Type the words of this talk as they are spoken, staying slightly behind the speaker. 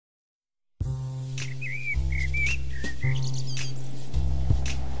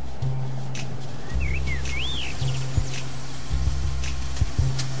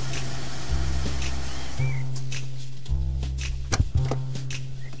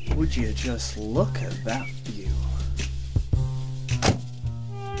Would you just look at that view?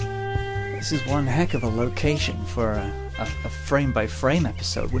 This is one heck of a location for a frame-by-frame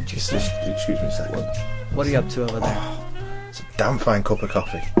episode, wouldn't you say? Just excuse me a second. What are you up to over there? Oh, it's a damn fine cup of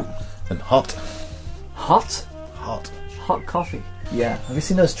coffee. And hot. Hot? Hot. Hot coffee. Yeah. Have you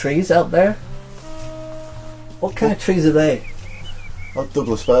seen those trees out there? What kind of trees are they? Oh,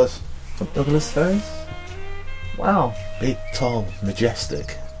 Douglas firs. Douglas firs? Wow. Big, tall,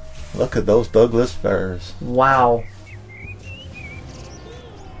 majestic. Look at those Douglas firs. Wow.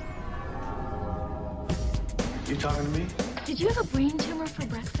 You talking to me? Did you have a brain tumor for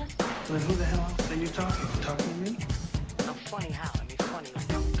breakfast? Then who the hell else are you talking? You talking to me? I'm funny how? I mean, funny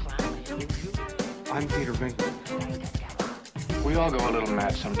like I'm a clown. I'm Peter Binkman. We all go a little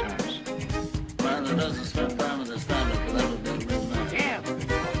mad sometimes. Man that doesn't spend time with his family will never be a real man. Damn!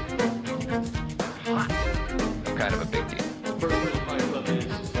 Hot. I'm kind of a big deal. First rule of Fight Club is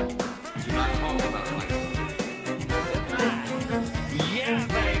you do not talk about Fight Club. Yeah,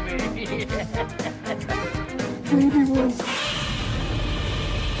 baby!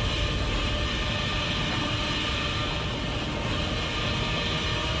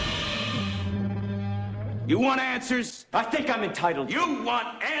 You want answers? I think I'm entitled. You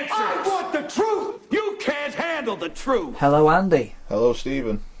want answers? I want the truth! You can't handle the truth! Hello, Andy. Hello,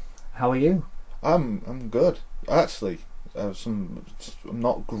 Stephen. How are you? I'm good. Actually, I'm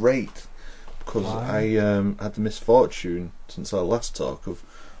not great because I had the misfortune since our last talk of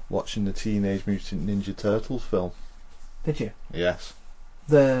watching the Teenage Mutant Ninja Turtles film. Did you? Yes.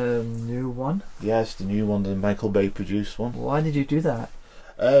 The new one? Yes, the new one, the Michael Bay produced one. Why did you do that?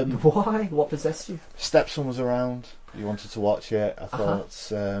 Why? What possessed you? Stepson was around. He wanted to watch it. I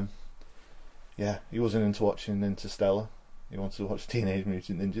thought, yeah, he wasn't into watching Interstellar. He wanted to watch Teenage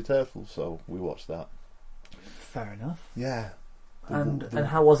Mutant Ninja Turtles, so we watched that. Fair enough. Yeah. And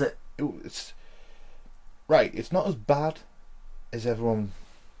how was it? It's right. It's not as bad as everyone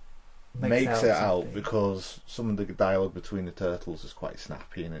makes it out because some of the dialogue between the turtles is quite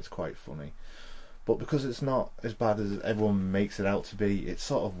snappy and it's quite funny. But because it's not as bad as everyone makes it out to be, it's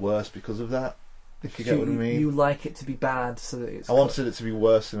sort of worse because of that. If you get what I mean. You like it to be bad, so that it's. I wanted it to be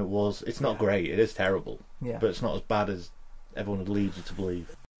worse than it was. It's not great. It is terrible. Yeah. But it's not as bad as everyone would lead you to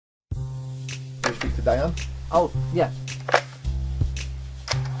believe. Can you speak to Diane? Oh, yeah.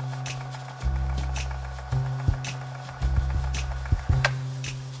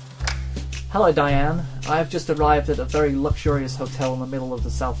 Hello, Diane. I have just arrived at a very luxurious hotel in the middle of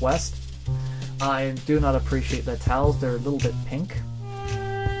the southwest. I do not appreciate their towels. They're a little bit pink.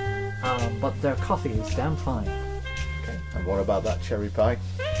 But their coffee is damn fine. Okay. And what about that cherry pie?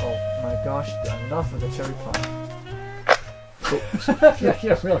 Oh my gosh, enough of the cherry pie.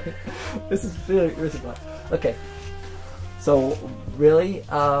 yeah, really. This is really irritating. Okay. So, really,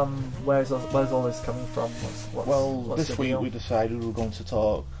 where's all this coming from? What's this week we decided we were going to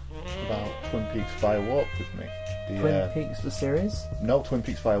talk about Twin Peaks Fire Walk with Me. Twin Peaks, the series? No, Twin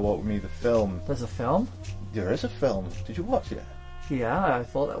Peaks Fire Walk with Me, the film. There's a film? There is a film. Did you watch it? Yeah, I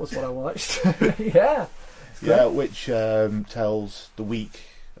thought that was what I watched. Yeah. Yeah, which tells the week.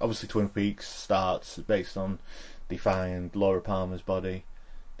 Obviously, Twin Peaks starts based on they find Laura Palmer's body.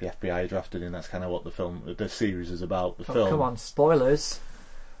 The FBI drafted in. That's kind of what the series is about. The film. Come on, spoilers.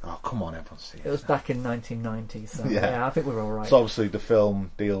 Oh, come on, everyone's seen it. It was back in 1990, so yeah, I think we're all right. So obviously, the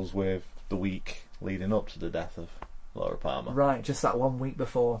film deals with the week leading up to the death of Laura Palmer. Right, just that 1 week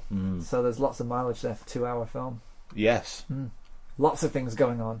before. Mm. So there's lots of mileage there for a 2-hour film. Yes. Mm. Lots of things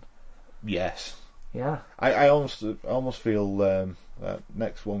going on. Yes. Yeah. I almost feel that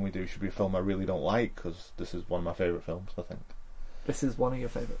next one we do should be a film I really don't like because this is one of my favourite films. I think. This is one of your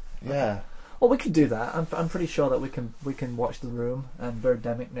favourite. Yeah. Well, we could do that. I'm pretty sure that we can watch The Room and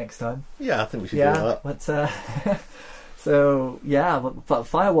Birdemic next time. Yeah, I think we should do that. But so yeah, but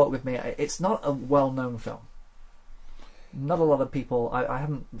Fire Walk with Me. It's not a well-known film. Not a lot of people. I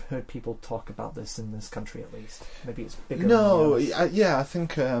haven't heard people talk about this in this country, at least. Maybe it's bigger. No, yeah, I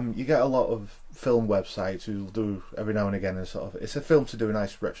think you get a lot of film websites who'll do every now and again a sort of. It's a film to do a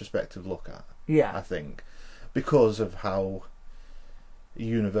nice retrospective look at. Yeah, I think because of how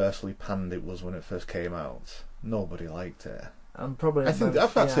universally panned it was when it first came out. Nobody liked it. And probably. I think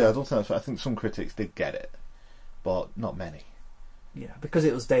actually, I don't think that's. I think some critics did get it, but not many. Yeah, because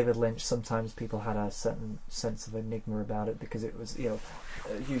it was David Lynch. Sometimes people had a certain sense of enigma about it because it was,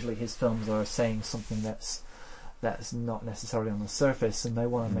 usually his films are saying something that's not necessarily on the surface, and they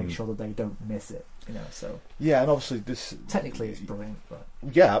want to make sure that they don't miss it. So yeah, and obviously this technically it's brilliant, but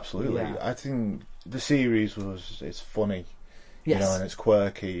yeah, absolutely. Yeah. I think the series it's funny. Yes. And it's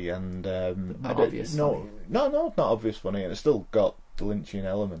quirky and not obvious. No, not obvious funny, and it's still got the Lynchian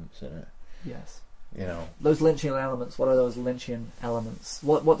elements in it. Yes. You know, those Lynchian elements. What are those Lynchian elements?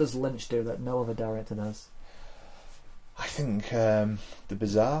 What does Lynch do that no other director does? I think the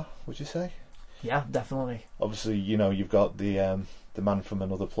bizarre. Would you say? Yeah, definitely. Obviously, you know, you've got the man from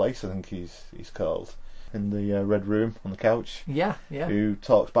another place. I think he's called in the red room on the couch. Yeah. Who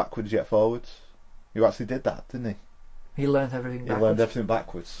talks backwards yet forwards. Who actually did that, didn't he? He learned everything backwards. He learned everything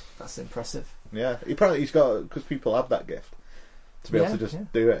backwards. That's impressive. Yeah, he's got, because people have that gift to be able to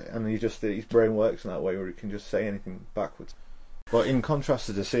just do it, and his brain works in that way where he can just say anything backwards. But in contrast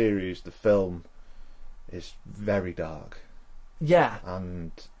to the series, the film is very dark. Yeah,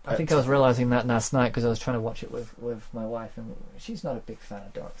 and I think I was realising that last night because I was trying to watch it with my wife, and she's not a big fan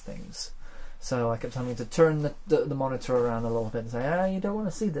of dark things. So I kept telling her to turn the monitor around a little bit and say, you don't want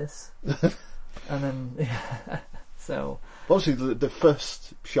to see this. And then, so... Obviously, the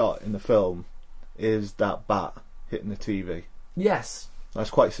first shot in the film is that bat hitting the TV. Yes. That's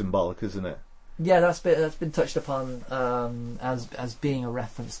quite symbolic, isn't it? Yeah, that's been touched upon as being a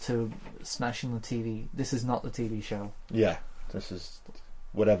reference to smashing the TV. This is not the TV show. Yeah, this is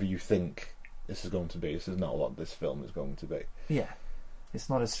whatever you think this is going to be. This is not what this film is going to be. Yeah. It's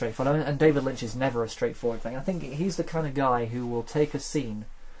not as straightforward. I mean, and David Lynch is never a straightforward thing. I think he's the kind of guy who will take a scene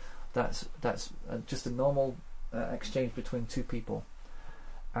that's just a normal exchange between two people,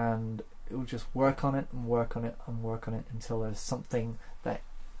 and it will just work on it and work on it and work on it until there's something that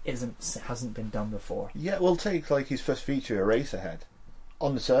hasn't been done before. Yeah, we'll take like his first feature, Eraserhead.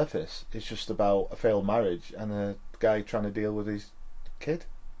 On the surface, it's just about a failed marriage and a guy trying to deal with his kid.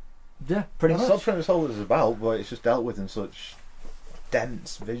 Yeah, pretty much. That's what all it's about, but it's just dealt with in such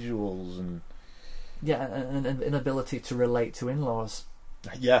dense visuals and and an inability to relate to in-laws.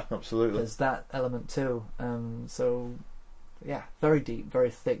 Yeah, absolutely. There's that element too. So, yeah, very deep,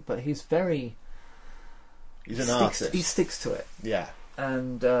 very thick, but he's an artist. He sticks to it. Yeah.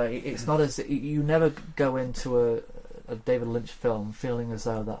 And it's not as... You never go into a David Lynch film feeling as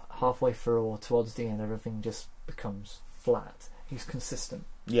though that halfway through or towards the end everything just becomes flat. He's consistent.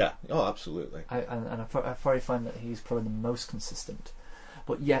 Yeah. Oh, absolutely. I probably find that he's probably the most consistent,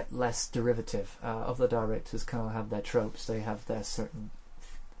 but yet less derivative. Of the directors kind of have their tropes. They have their certain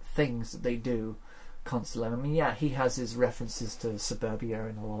things that they do constantly. I mean, yeah, he has his references to suburbia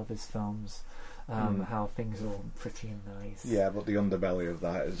in a lot of his films. How things are all pretty and nice. Yeah, but the underbelly of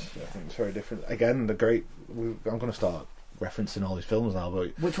that is, I think, it's very different. Again, I'm going to start referencing all his films now,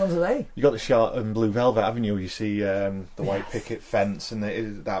 but which ones are they? You got the shot in Blue Velvet, haven't you? You see the white picket fence, and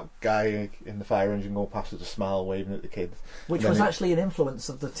that guy in the fire engine go past with a smile, waving at the kids. Which was actually an influence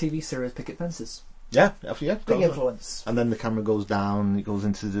of the TV series Picket Fences. Yeah, absolutely. Big influence. And then the camera goes down, it goes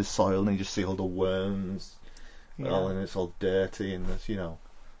into the soil, and you just see all the worms, and it's all dirty, and there's,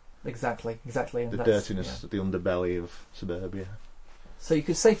 Exactly. And the dirtiness, the underbelly of suburbia. So you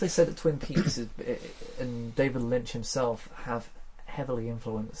could safely say that Twin Peaks and David Lynch himself have heavily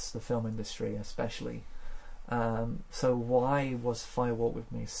influenced the film industry, especially. So why was Fire Walk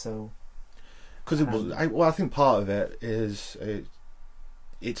with Me so? Because it was. I think part of it is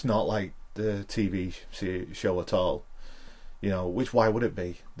it's not like the TV show at all. Why would it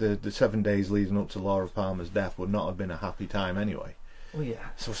be? The 7 days leading up to Laura Palmer's death would not have been a happy time anyway. Well, yeah.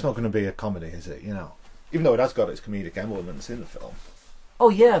 So it's not going to be a comedy, is it? Even though it has got its comedic elements in the film. Oh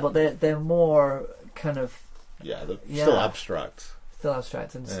yeah, but they're more kind of still abstract. Still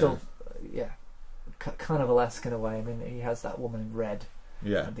abstract and still kind of Alaska in a way. I mean, he has that woman in red.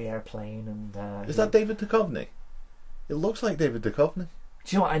 Yeah. And the airplane and. Is that David Duchovny? It looks like David Duchovny.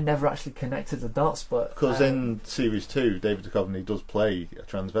 Do you know what? I never actually connected the dots, but because in series 2, David Duchovny does play a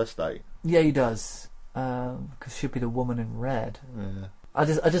transvestite. Yeah, he does. Because she'd be the woman in red. Yeah. I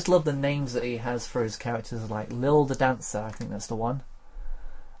just love the names that he has for his characters, like Lil the Dancer, I think that's the one.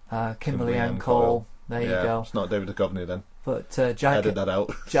 Kimberly Ann Cole. There you go. It's not David Duchovny then. But edit that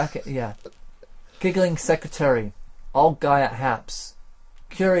out. Giggling Secretary, Old Guy at Haps,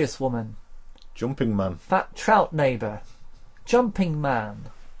 Curious Woman, Jumping Man, Fat Trout Neighbour, Jumping Man,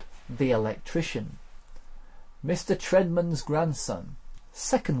 The Electrician, Mr. Treadman's Grandson,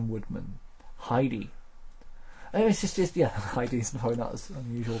 Second Woodman, Heidi. It's just Heidi's probably not as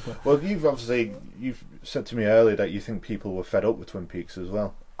unusual, but well, you've said to me earlier that you think people were fed up with Twin Peaks as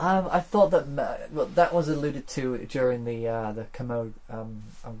well. I thought that was alluded to during the Commode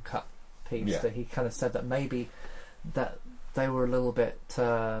uncut piece. That he kind of said that maybe that they were a little bit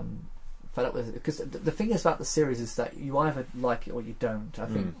fed up with it, because the thing is about the series is that you either like it or you don't. I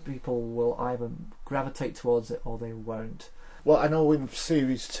think people will either gravitate towards it or they won't. Well, I know in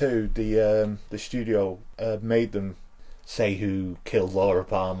series 2, the studio made them say who killed Laura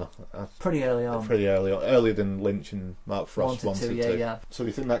Palmer. Pretty early on. Pretty early on, earlier than Lynch and Mark Frost wanted to. Yeah. So do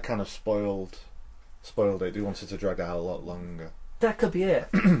you think that kind of spoiled it? They wanted to drag it out a lot longer. That could be it,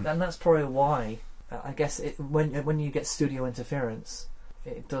 and that's probably why. I guess when you get studio interference,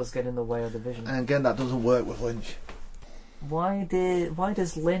 it does get in the way of the vision. And again, that doesn't work with Lynch. Why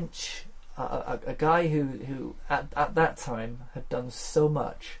does Lynch, a guy who at that time had done so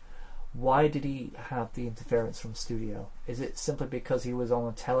much, why did he have the interference from studio? Is it simply because he was on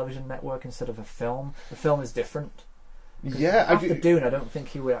a television network instead of a film? The film is different. Yeah, after Dune, I don't think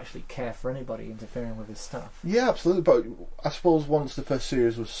he would actually care for anybody interfering with his stuff. Yeah, absolutely. But I suppose once the first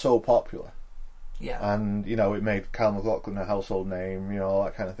series was so popular, yeah, and it made Kyle MacLachlan a household name, all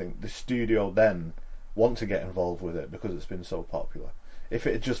that kind of thing. The studio then want to get involved with it because it's been so popular. If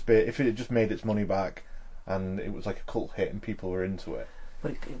it had just made its money back, and it was like a cult hit and people were into it.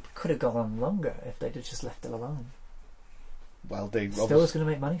 But it could have gone on longer if they'd have just left it alone. Well, they still was going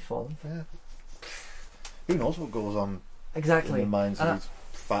to make money for them. Yeah. Who knows what goes on? Exactly. In the minds of these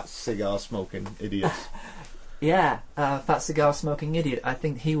fat cigar smoking idiots. Yeah, fat cigar smoking idiot. I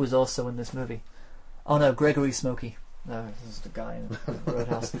think he was also in this movie. Oh no, Gregory Smokey. No, this is the guy in the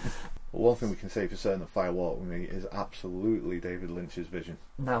Roadhouse. Well, one thing we can say for certain that Fire Walk With Me is absolutely David Lynch's vision.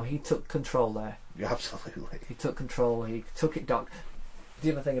 No, he took control there. Yeah, absolutely. He took control. He took it dark.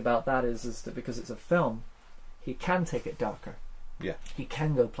 The other thing about that is that because it's a film, he can take it darker. Yeah. He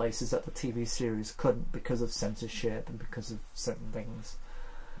can go places that the TV series couldn't because of censorship and because of certain things.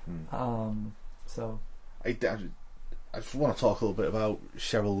 So I just want to talk a little bit about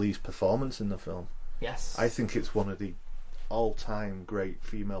Cheryl Lee's performance in the film. Yes. I think it's one of the all-time great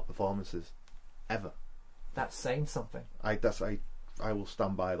female performances ever. That's saying something. I will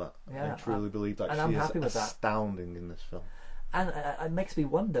stand by that. Yeah, I truly believe that and she I'm happy is with that. astounding in this film. And it makes me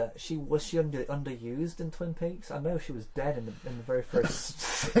wonder: was she underused in Twin Peaks? I know she was dead in the very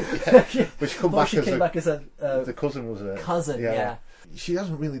first. Yeah. But she came back as the cousin was a cousin. Yeah. She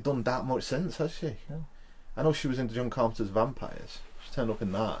hasn't really done that much since, has she? No. I know she was in John Carpenter's Vampires. She turned up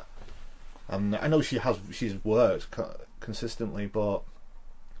in that, and I know she's worked consistently, but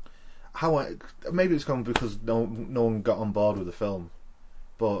maybe it's gone because no one got on board with the film,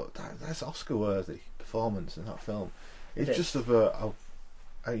 but that's Oscar-worthy performance in that film. It's just of a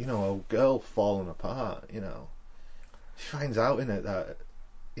girl falling apart. She finds out in it that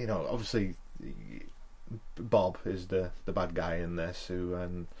obviously Bob is the bad guy in this.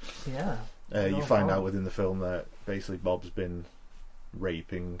 You find out within the film that basically Bob's been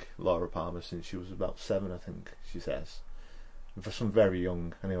raping Laura Palmer since she was about 7, I think she says. And for some very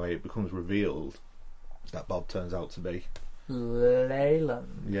young, anyway, it becomes revealed that Bob turns out to be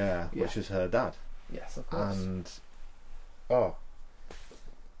Leyland. Yeah, which is her dad. Yes, of course. And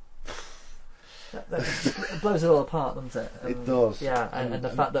it blows it all apart, doesn't it? It does. Yeah, and the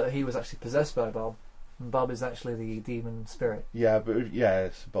fact that he was actually possessed by Bob, and Bob is actually the demon spirit. Yeah, but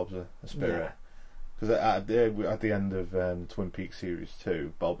Bob's a spirit. Because at the end of Twin Peaks Series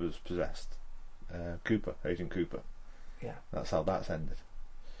 2, Bob was possessed. Agent Cooper. Yeah. That's how that's ended.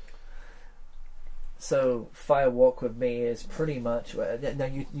 So Fire Walk With Me is pretty much. Now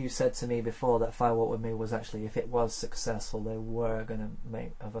you said to me before that Fire Walk With Me was actually, if it was successful, they were going to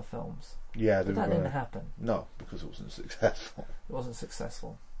make other films. Yeah, but that didn't happen. No, because it wasn't successful. It wasn't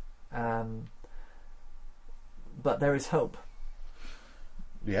successful. But there is hope.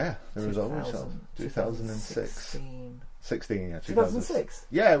 Yeah, there was always hope. 2006. 16, yeah. 2006?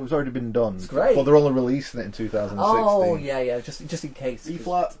 Yeah, it was already been done. It's great. But they're only releasing it in 2016. Oh, yeah, just in case.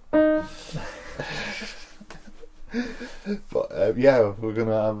 E-flat. But we're going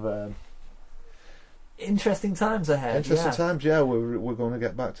to have interesting times ahead. Interesting times, yeah. We're going to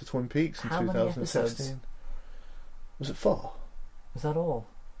get back to Twin Peaks in How 2016. Many episodes? Was it 4? Is that all?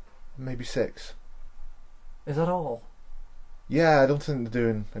 Maybe 6. Is that all? Yeah, I don't think they're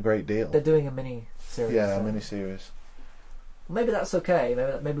doing a great deal. They're doing a mini series. Yeah, a mini series. Maybe that's okay.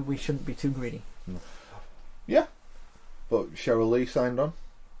 Maybe we shouldn't be too greedy. Yeah, but Cheryl Lee signed on.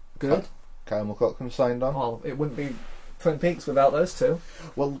 Good. Kyle MacLachlan signed on. Well, it wouldn't be Twin Peaks without those two.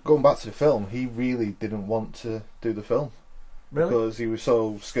 Well, going back to the film, he really didn't want to do the film. Really? Because he was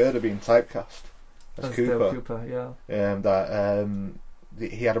so scared of being typecast as Cooper. Cooper, yeah. That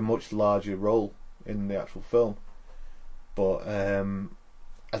he had a much larger role in the actual film. But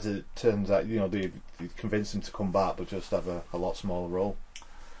as it turns out, they convinced him to come back, but just have a lot smaller role.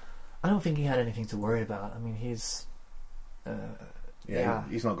 I don't think he had anything to worry about. I mean, he's...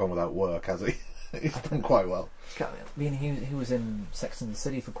 he's not gone without work, has he? He's done quite well. I mean, he was in Sex and the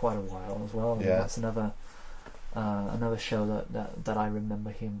City for quite a while as well. I mean, that's another show that I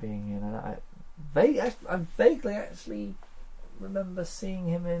remember him being in. And I vaguely actually remember seeing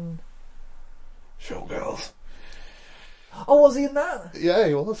him in Showgirls. Oh, was he in that? Yeah,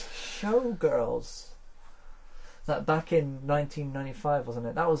 he was. Showgirls. That back in 1995, wasn't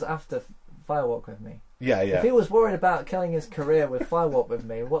it? That was after Firewalk with Me. Yeah. If he was worried about killing his career with Firewalk with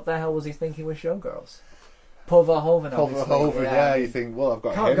Me, what the hell was he thinking with Showgirls? Paul Verhoeven, obviously. Paul Verhoeven, yeah. You think, well, I've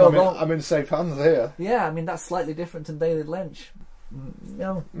got Can't him. go wrong. I'm in safe hands here. Yeah, I mean, that's slightly different than David Lynch.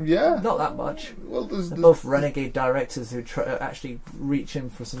 No, yeah, not that much. Well, there's both renegade directors who actually reach in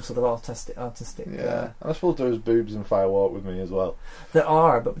for some sort of artistic. Yeah, and I suppose there's boobs in Firewalk with Me as well. There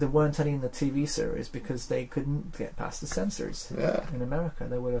are, but there weren't any in the TV series because they couldn't get past the censors. Yeah, in America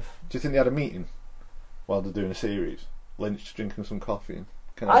they would have. Do you think they had a meeting while they're doing a series? Lynch drinking some coffee.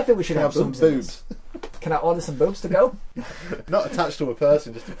 I think we should have some boobs. Can I order some boobs to go? Not attached to a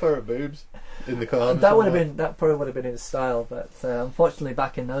person, just a pair of boobs in the car. That probably would have been his style, but unfortunately,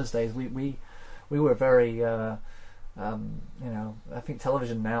 back in those days, we were very, I think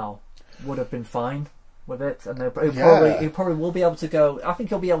television now would have been fine with it, and he probably will be able to go. I think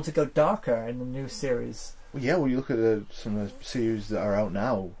he'll be able to go darker in the new series. Well, yeah, you look at some of the series that are out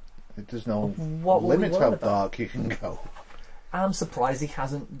now. There's no limit to how dark you can go. I'm surprised he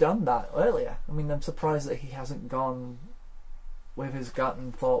hasn't done that earlier. I mean, I'm surprised that he hasn't gone with his gut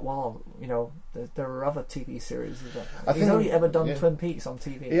and thought, well, there are other TV series. He's only ever done Twin Peaks on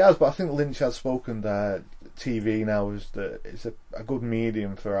TV. He has, but I think Lynch has spoken that TV now is a good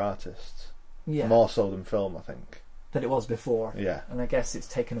medium for artists. Yeah. More so than film, I think. Than it was before. Yeah. And I guess it's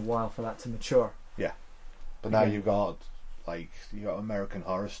taken a while for that to mature. Yeah. But now you've got American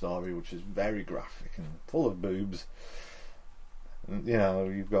Horror Story, which is very graphic and full of boobs.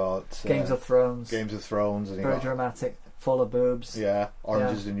 You've got Games of Thrones. And very dramatic, full of boobs. Yeah,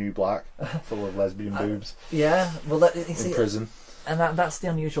 Orange is the New Black, full of lesbian boobs. Yeah, well, in prison. And that's the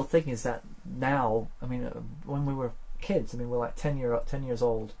unusual thing is that now, I mean, when we were kids, I mean, we're like 10 years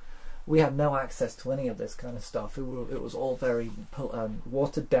old, we had no access to any of this kind of stuff. It was all very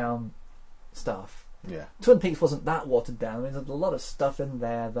watered down stuff. Yeah. Twin Peaks wasn't that watered down. I mean, there's a lot of stuff in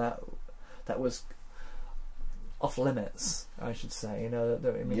there that was off limits, I should say.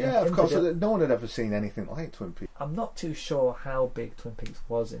 Of course. No one had ever seen anything like Twin Peaks. I'm not too sure how big Twin Peaks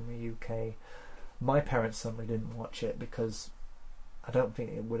was in the UK. My parents certainly didn't watch it because I don't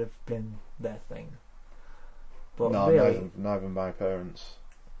think it would have been their thing. But no, really, neither my parents.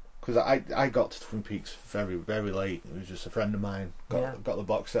 Because I got to Twin Peaks very, very late. It was just a friend of mine got the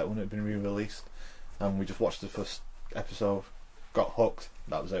box set when it had been re-released, and we just watched the first episode, got hooked.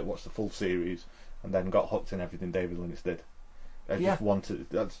 That was it. Watched the full series. And then got hooked in everything David Lynch did. I just wanted.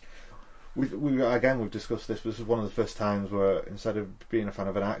 We've discussed this. This was one of the first times where instead of being a fan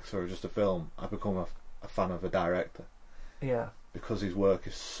of an actor or just a film, I become a fan of a director. Yeah. Because his work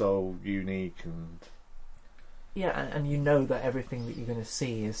is so unique and. Yeah, and you know that everything that you're going to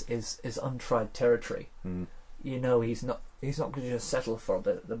see is untried territory. Mm. He's not going to just settle for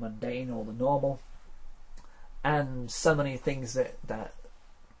the mundane or the normal. And so many things that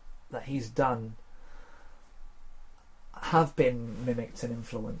he's done have been mimicked and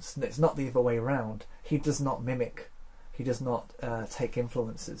influenced. It's not the other way around. He does not mimic. He does not take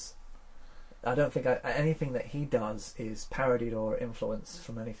influences. I don't think anything that he does is parodied or influenced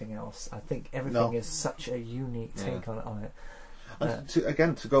from anything else. I think everything is such a unique take on it.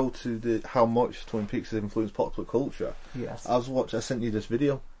 To go to how much Twin Peaks has influenced popular culture. Yes. I sent you this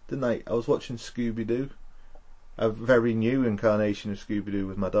video, didn't I? I was watching Scooby-Doo, a very new incarnation of Scooby-Doo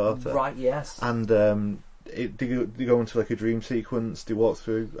with my daughter. Right. Yes. And they go into like a dream sequence. They walk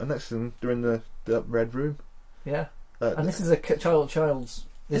through, and next thing they're in the red room. Yeah. And this is a child's.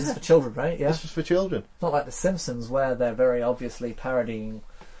 This is for children, right? Yeah. This is for children. It's not like The Simpsons where they're very obviously parodying.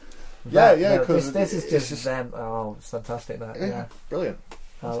 That. Yeah. Because this is just them. Oh, it's fantastic! That brilliant.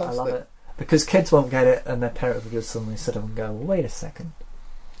 I love it because kids won't get it, and their parents will just suddenly sit up and go, well, "Wait a second,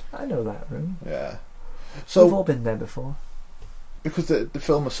 I know that room." Yeah. So we've all been there before. Because the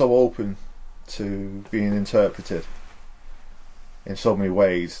film is so open to being interpreted in so many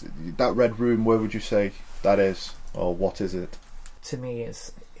ways. That red room, where would you say that is, or what is it? To me,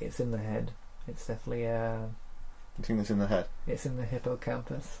 it's in the head. It's definitely You think it's in the head? It's in the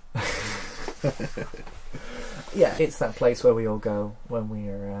hippocampus. Yeah, it's that place where we all go when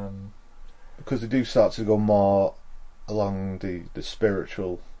we're because they do start to go more along the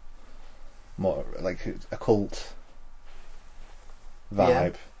spiritual, more like occult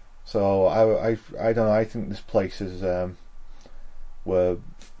vibe. Yeah. So I don't know. I think this place is where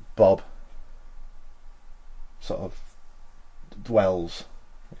Bob sort of dwells,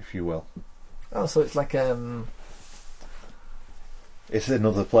 if you will. Oh, so it's like It's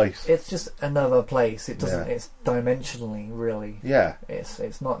another place. It's just another place. It doesn't. It's dimensionally really. Yeah. It's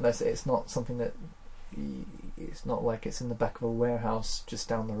not it's not something that. It's not like it's in the back of a warehouse just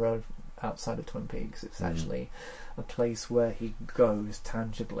down the road outside of Twin Peaks. It's actually a place where he goes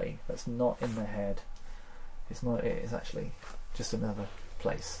tangibly. That's not in the head. It's not. It's actually just another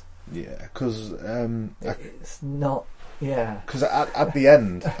place. Yeah, because it's not. Yeah. Because at the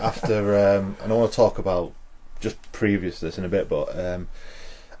end, after and I want to talk about just previous to this in a bit, but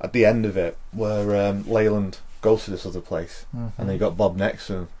at the end of it, where Leyland goes to this other place, and they got Bob next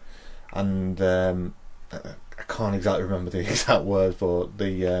to him, and I can't exactly remember the exact words, but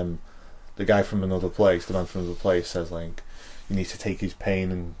the guy from another place, the man from another place, says like, "You need to take his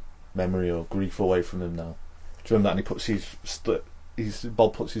pain and memory or grief away from him now." Do you remember that? And he puts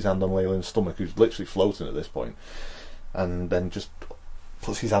Bob puts his hand on Leyland's stomach, who's literally floating at this point, and then just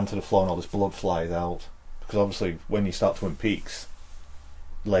puts his hand to the floor, and all this blood flies out. Because obviously, when you start Twin Peaks,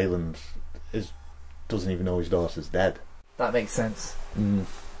 Leyland doesn't even know his daughter's dead. That makes sense.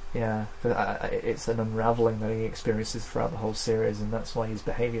 Yeah, it's an unravelling that he experiences throughout the whole series, and that's why his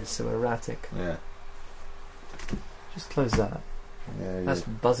behaviour is so erratic. Yeah. Just close that. Yeah. That's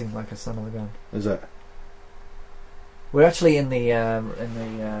buzzing like a son of a gun. Is it? We're actually in the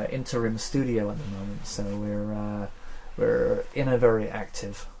interim studio at the moment, so we're in a very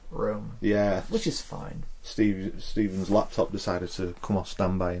active room. Yeah. Which is fine. Stephen's laptop decided to come off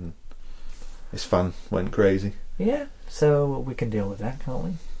standby, and his fan went crazy. Yeah, so we can deal with that, can't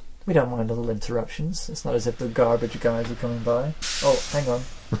we? We don't mind little interruptions. It's not as if the garbage guys are coming by. Oh, hang on.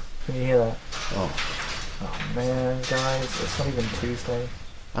 Can you hear that? Oh man, guys, it's not even Tuesday.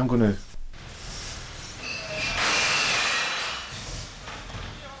 I'm gonna...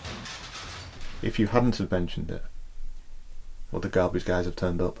 If you hadn't have mentioned it, would the garbage guys have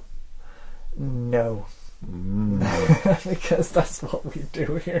turned up? No. Because that's what we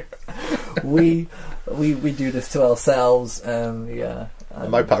do here. we do this to ourselves, yeah.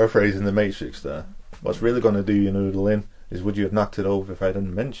 Am I paraphrasing the Matrix there? What's really going to do you noodle in is, would you have knocked it over if I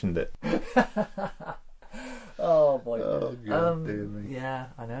hadn't mentioned it? Oh boy. Oh, God, dear me. Yeah,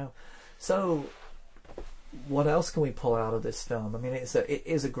 I know. So, what else can we pull out of this film? I mean, it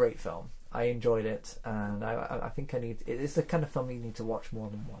is a great film. I enjoyed it, and I think it's the kind of film you need to watch more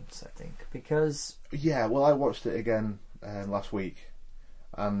than once, I think, because... Yeah, well, I watched it again last week,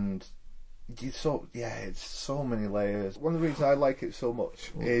 and it's so many layers. One of the reasons I like it so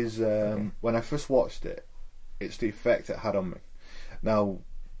much is when I first watched it, it's the effect it had on me. Now,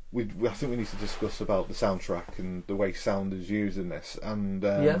 I think we need to discuss about the soundtrack and the way sound is used in this, and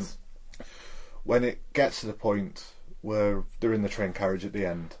yes. When it gets to the point where they're in the train carriage at the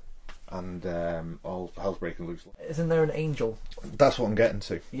end, and all hell's breaking loose. Isn't there an angel? That's what I'm getting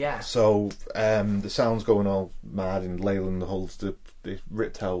to. Yeah. So the sound's going all mad, and Leyland holds the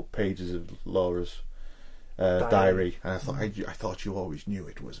ripped out pages of Laura's diary. And I thought you always knew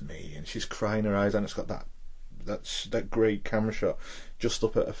it was me. And she's crying her eyes, and it's got that great camera shot just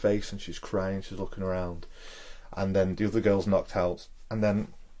up at her face, and she's crying. She's looking around, and then the other girl's knocked out, and then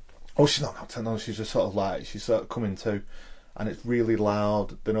she's not knocked out. No, she's just sort of coming to. And it's really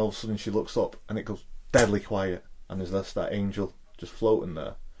loud. Then all of a sudden she looks up, and it goes deadly quiet. And there's that angel just floating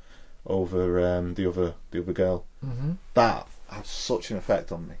there over the other girl. Mm-hmm. That had such an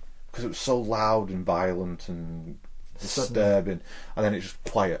effect on me because it was so loud and violent and disturbing. And then it's just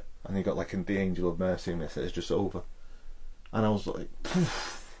quiet, and you got like the angel of mercy in this. It's just over, and I was like,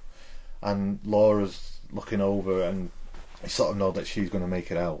 poof. And Laura's looking over, and I sort of know that she's going to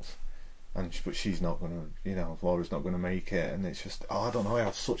make it out. But she's not going to, Laura's not going to make it, and it's just, I don't know, it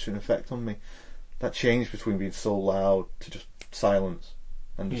had such an effect on me. That change between being so loud to just silence,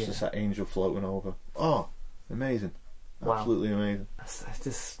 and just that angel floating over. Oh, amazing. Wow. Absolutely amazing.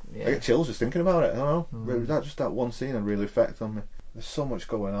 I get chills just thinking about it, I don't know. That one scene had really effect on me. There's so much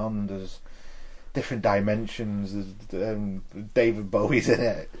going on, there's different dimensions, there's David Bowie's in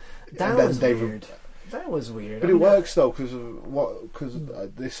it. That was weird. That was weird. But it works though, because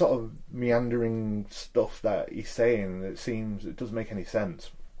this sort of meandering stuff that he's saying, it doesn't make any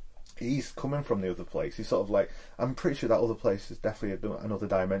sense. He's coming from the other place. He's sort of like, I'm pretty sure that other place is definitely another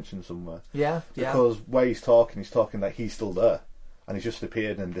dimension somewhere. Yeah, Because where he's talking like he's still there, and he's just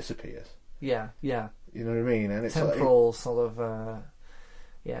appeared and disappears. Yeah. You know what I mean? And it's temporal sort of.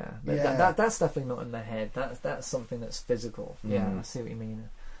 That's definitely not in the head. That's something that's physical. Yeah, I see what you mean.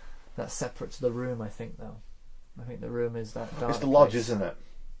 That's separate to the room, I think, though. I think the room is that dark. It's the lodge, place. Isn't it?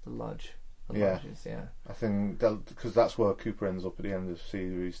 The lodge. Lodges, I think because that's where Cooper ends up at the end of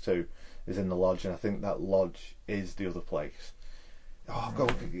series 2, is in the lodge, and I think that lodge is the other place. Oh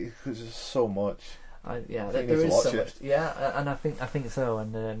God, because there's so much. There is so much. Yeah, and I think so.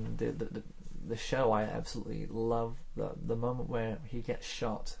 And then the show, I absolutely love the moment where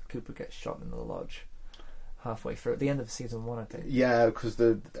Cooper gets shot in the lodge halfway through, at the end of season 1, I think. Yeah, because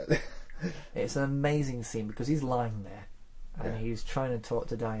it's an amazing scene because he's lying there and he's trying to talk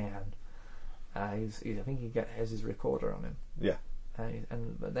to Diane. I think he has his recorder on him. Yeah.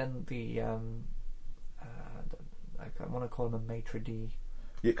 But then I want to call him a maitre d'.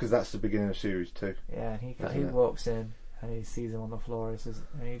 Yeah, because that's the beginning of series 2. Yeah, and he walks in and he sees him on the floor. And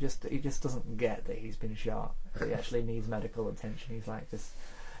he just doesn't get that he's been shot. That he actually needs medical attention. He's like just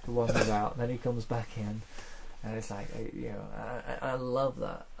wanders out, and then he comes back in, and it's like I love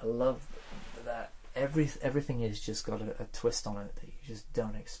that. I love that everything has just got a twist on it that you just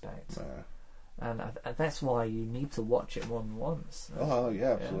don't expect. And that's why you need to watch it more than once. Oh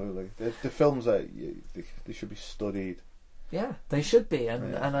yeah, absolutely. Yeah. The films that they should be studied. Yeah, they should be,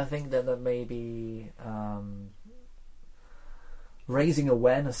 and I think that maybe raising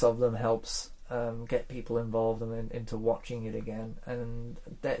awareness of them helps get people involved and into watching it again, and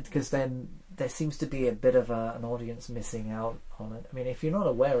because then there seems to be a bit of an audience missing out on it. I mean, if you're not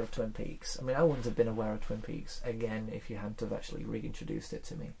aware of Twin Peaks, I mean, I wouldn't have been aware of Twin Peaks again if you hadn't have actually reintroduced it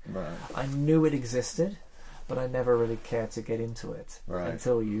to me. Right. I knew it existed, but I never really cared to get into it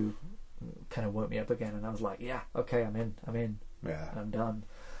until you kind of woke me up again, and I was like, yeah, okay, I'm in, yeah, I'm done.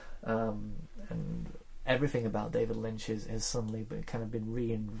 And everything about David Lynch has suddenly been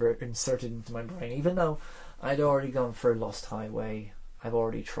reinserted into my brain, even though I'd already gone through Lost Highway. I've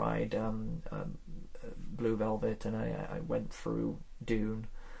already tried Blue Velvet, and I went through Dune.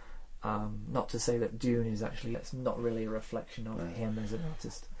 Not to say that Dune is that's not really a reflection of him as an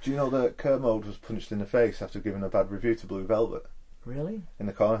artist. Do you know that Kermode was punched in the face after giving a bad review to Blue Velvet? Really? In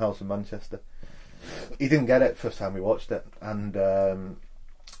the Corner House in Manchester. He didn't get it first time we watched it, and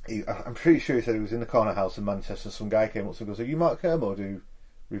I'm pretty sure he said he was in the Corner House in Manchester. Some guy came up to him and goes, "Are you Mark Kermode who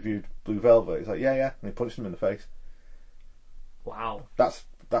reviewed Blue Velvet?" He's like, yeah, and he punched him in the face. Wow. That's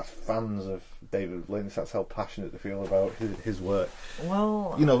fans of David Lynch. That's how passionate they feel about his work.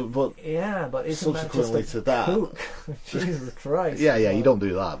 Well, but yeah, but isn't subsequently that just to that, Jesus Christ. Yeah, you don't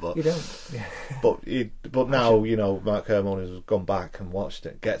do that, but you don't. Yeah. But now Mark Kermode has gone back and watched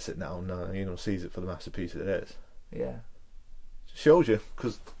it, gets it now, and sees it for the masterpiece it is. Yeah. Shows you,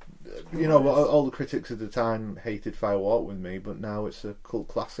 because all the critics at the time hated Fire Walk with Me, but now it's a cult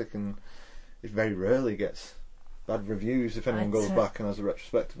classic, and it very rarely gets bad reviews if anyone goes back and has a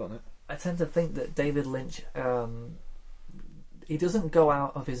retrospective on it. I tend to think that David Lynch, he doesn't go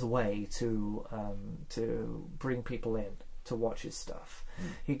out of his way to bring people in to watch his stuff.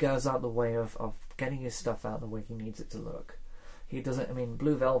 He goes out the way of getting his stuff out the way he needs it to look. He doesn't. I mean,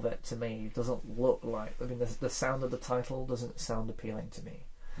 Blue Velvet to me doesn't look like. I mean, the sound of the title doesn't sound appealing to me.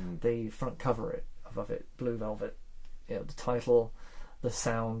 The front cover of it, Blue Velvet, the title, the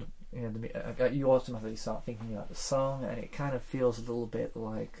sound. You automatically start thinking about the song, and it kind of feels a little bit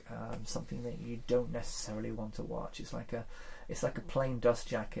like something that you don't necessarily want to watch. It's like a plain dust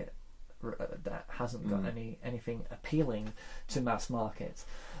jacket that hasn't got anything appealing to mass market.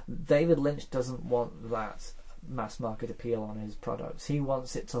 David Lynch doesn't want that mass market appeal on his products. He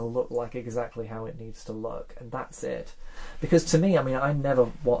wants it to look like exactly how it needs to look, and that's it. Because to me, I mean, I never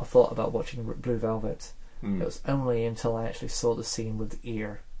thought about watching Blue Velvet. It was only until I actually saw the scene with the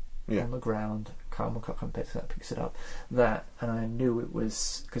ear on the ground, Carl McCockrum picks it up, and I knew it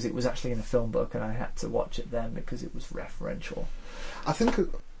was, because it was actually in a film book, and I had to watch it then because it was referential. I think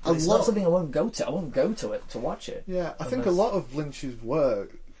it's not something I won't go to. I won't go to it to watch it. Yeah, I think a lot of Lynch's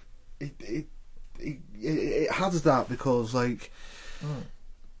work, it has that, because like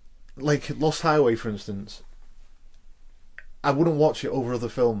Lost Highway, for instance, I wouldn't watch it over other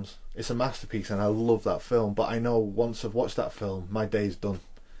films. It's a masterpiece, and I love that film. But I know once I've watched that film, my day's done.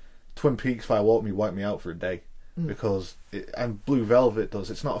 Twin Peaks, Fire Walk Me, wipe me out for a day, because and Blue Velvet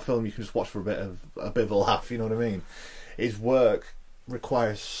does. It's not a film you can just watch for a bit of a laugh. You know what I mean? His work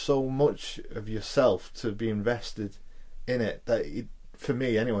requires so much of yourself to be invested in it that for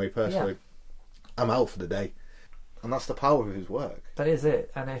me, anyway, personally, I'm out for the day, and that's the power of his work. That is it.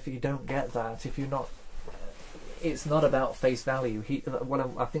 And if you don't get that, if you're not, it's not about face value.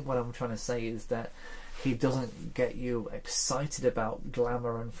 I think what I'm trying to say is that he doesn't get you excited about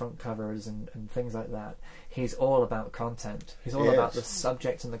glamour and front covers and things like that. He's all about content. He's all about the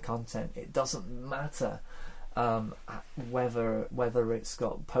subject and the content. It doesn't matter whether it's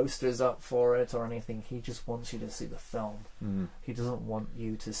got posters up for it or anything. He just wants you to see the film. He doesn't want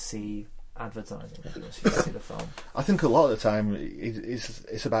you to see advertising. He wants you to see the film. I think a lot of the time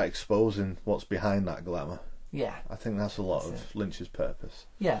it's about exposing what's behind that glamour. Yeah. I think that's a lot of Lynch's purpose.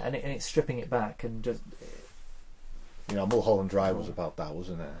 Yeah, and it's stripping it back and just... You know, Mulholland Drive was about that,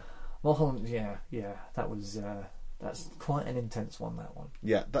 wasn't it? Mulholland, yeah, that was... that's quite an intense one, that one.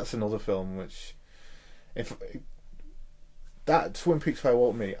 Yeah, that's another film which... That Twin Peaks Fire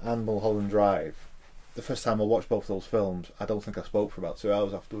Walk Me and Mulholland Drive, the first time I watched both those films, I don't think I spoke for about 2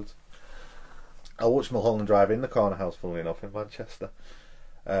 hours afterwards. I watched Mulholland Drive in the corner house, funnily enough, in Manchester,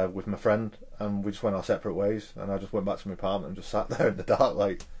 with my friend, and we just went our separate ways, and I just went back to my apartment and just sat there in the dark,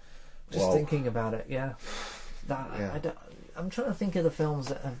 like... Just whoa. thinking about it, yeah. I'm trying to think of the films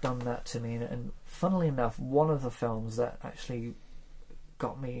that have done that to me, and funnily enough, one of the films that actually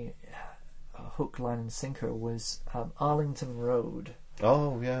got me hook, line and sinker was Arlington Road.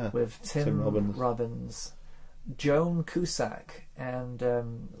 Oh, yeah. With Tim Robbins, Joan Cusack, and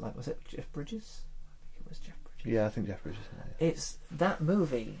was it Jeff Bridges? I think it was Jeff Bridges. Yeah, I think Jeff Bridges. Yeah. It's that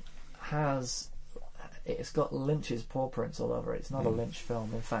movie it's got Lynch's paw prints all over it. It's not a Lynch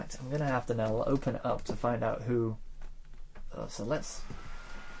film. In fact, I'm going to have to now open it up to find out who. So let's.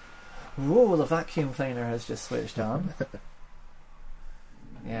 Whoa! The vacuum cleaner has just switched on.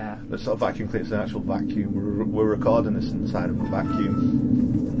 Yeah. It's not a vacuum cleaner, it's an actual vacuum. We're recording this inside of a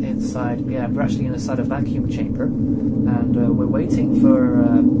vacuum. Inside, yeah, we're actually inside a vacuum chamber, and we're waiting for...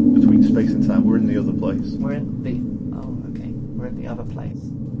 Between space and time, we're in the other place. We're in the other place.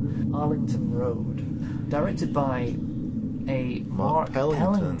 Arlington Road. Directed by a Mark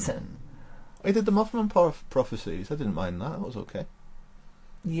Pellington. He did the Mothman Prophecies. I didn't mind that, was okay.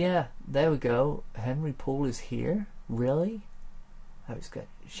 Yeah, there we go. Henry Poole is here? Really? Oh, it's got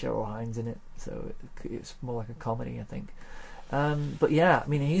Cheryl Hines in it, so it's more like a comedy, I think. But yeah, I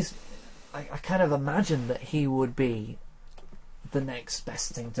mean, I kind of imagined that he would be the next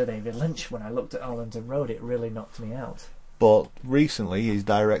best thing to David Lynch. When I looked at Arlington Road, it really knocked me out. But recently, he's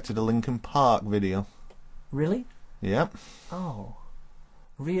directed a Linkin Park video. Really? Yep. Oh.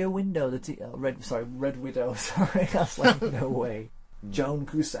 Rear Window, Red Widow, sorry. I was like, no way. Joan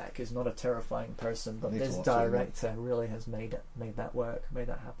Cusack is not a terrifying person, but this director really has made that work, made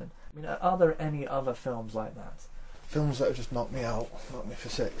that happen. I mean, are there any other films like that? Films that have just knocked me out, knocked me for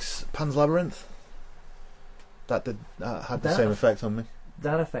six. Pan's Labyrinth. That had the same effect on me.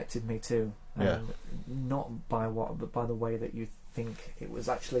 That affected me too. Yeah. Not by but by the way that you think it was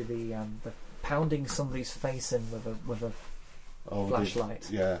actually the pounding somebody's face in with a flashlight.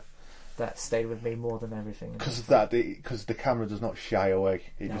 Yeah. That stayed with me more than everything. Because the camera does not shy away.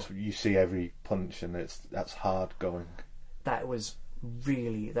 You see every punch, and that's hard going. That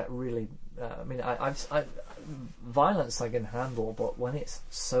really. I mean, I've violence I can handle, but when it's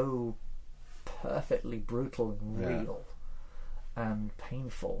so perfectly brutal and real and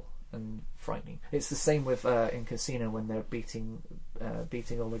painful and frightening, it's the same with in Casino when they're beating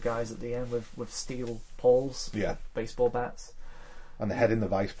all the guys at the end with steel poles, baseball bats. And the head in the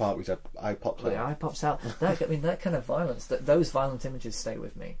vice part, which eye pops out. The eye pops out. That kind of violence, those violent images stay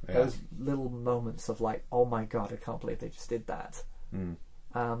with me. Yeah. Those little moments of like, oh my god, I can't believe they just did that.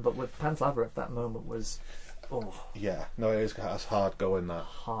 But with Pan's Labyrinth, that moment was, yeah, no, it's hard going. That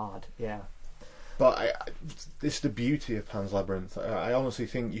hard, yeah. But it's the beauty of Pan's Labyrinth. I honestly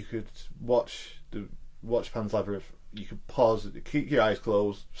think you could watch Pan's Labyrinth. You could pause it, keep your eyes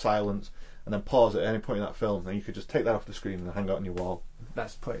closed, silence, and then pause at any point in that film, and you could just take that off the screen and hang it on your wall.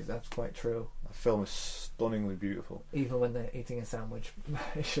 That's quite true. That film is stunningly beautiful. Even when they're eating a sandwich,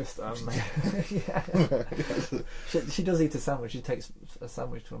 it's just She does eat a sandwich. She takes a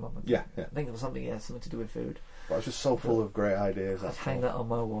sandwich to her mum. Yeah. I think it was something to do with food. But it's just so full of great ideas. I'd hang that on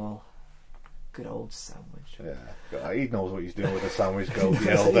my wall. Good old sandwich. Yeah, he knows what he's doing with a sandwich. Gold,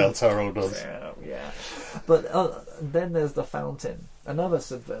 El Del Toro does. Yeah. But then there's The Fountain, another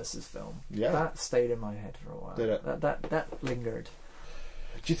subversive film. Yeah, that stayed in my head for a while. Did it? That lingered.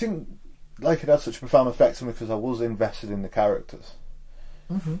 Do you think it had such a profound effect on me because I was invested in the characters,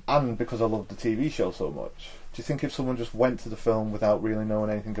 and because I loved the TV show so much? Do you think if someone just went to the film without really knowing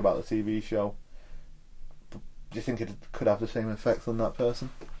anything about the TV show, do you think it could have the same effect on that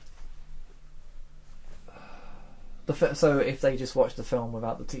person? So if they just watch the film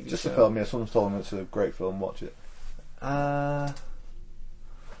without the TV show? Just the film, yeah. Someone's told them it's a great film, watch it.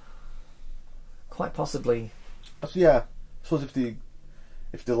 Quite possibly. Yeah. I suppose if they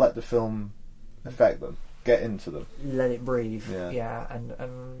let the film affect them, get into them. Let it breathe. Yeah.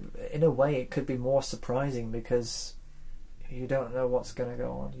 And in a way it could be more surprising because you don't know what's going to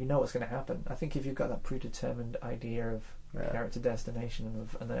go on. You know what's going to happen. I think if you've got that predetermined idea of character destination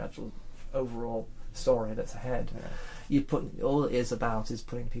and the actual overall story that's ahead, you put all it is about is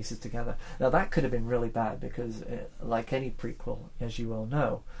putting pieces together. Now that could have been really bad because like any prequel, as you all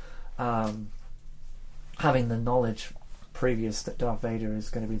know, having the knowledge previous that Darth Vader is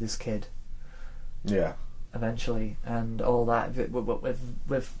going to be this kid. Yeah. Eventually, and all that.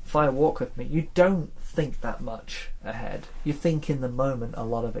 With Fire Walk With Me, you don't think that much ahead. You think in the moment a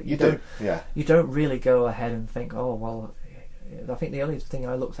lot of it. You don't. Yeah. You don't really go ahead and think, oh well. I think the only thing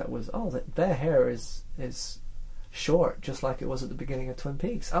I looked at was, their hair is short, just like it was at the beginning of Twin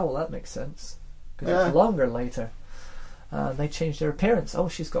Peaks. Oh, well, that makes sense because it's longer later. They changed their appearance. Oh,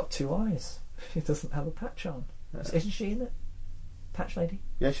 she's got 2 eyes. She doesn't have a patch on. Yeah. Isn't she in it? Patch lady?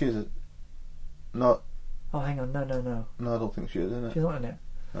 Yeah, she is. Not. Oh, hang on. No. No, I don't think she is in it. She's not in it.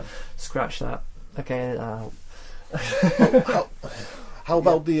 No. Scratch that. Okay. How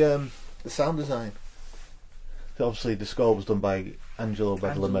about the sound design? Obviously, the score was done by Angelo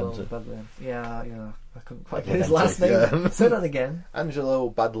Badalamenti. Yeah. I couldn't quite get his last name. Yeah. Say that again.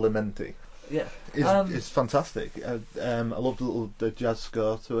 Angelo Badalamenti. Yeah. It's fantastic. I love the jazz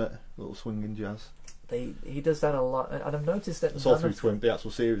score to it, little swinging jazz. He does that a lot, and I've noticed that it's all through the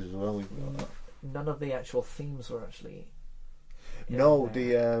actual series as well. None of the actual themes were actually. No,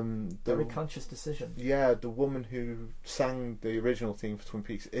 very conscious decision. Yeah, the woman who sang the original theme for Twin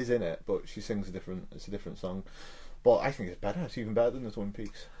Peaks is in it, but she sings it's a different song. But I think it's better. It's even better than the Twin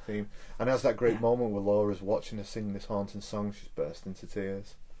Peaks theme. And it has that great moment where Laura's watching her sing this haunting song. She's burst into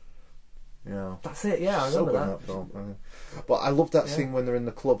tears. Yeah, that's it. Yeah, I remember that film. But I love that scene when they're in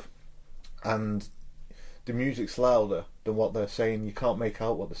the club, and the music's louder than what they're saying. You can't make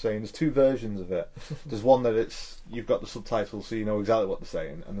out what they're saying. There's 2 versions of it. There's one that you've got the subtitles so you know exactly what they're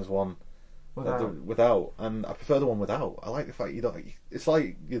saying, and there's one without. And I prefer the one without. I like the fact you don't. It's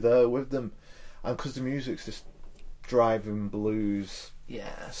like you're there with them, and because the music's just driving blues,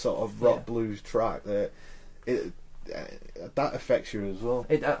 sort of rock blues track. That affects you as well.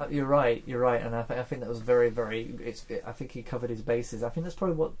 You're right, and I think that was very, very. I think he covered his bases. I think that's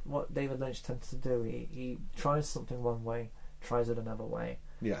probably what David Lynch tends to do. He tries something one way, tries it another way.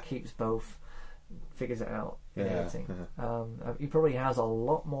 Yeah. Keeps both, figures it out in editing. He probably has a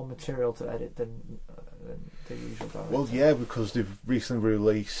lot more material to edit than the usual director. Well, yeah, because they've recently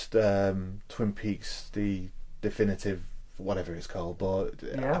released Twin Peaks, the definitive, whatever it's called. But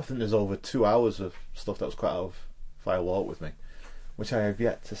I think there's over 2 hours of stuff that was cut out of Fire Walk With Me, which I have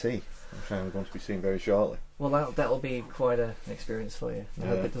yet to see. I'm sure I'm going to be seeing very shortly. Well, that'll be quite an experience for you. I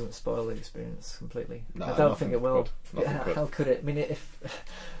hope it doesn't spoil the experience completely. No, I don't think it will. How could it? I mean, if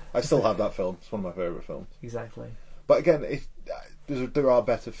I still have that film. It's one of my favourite films. Exactly. But again, there are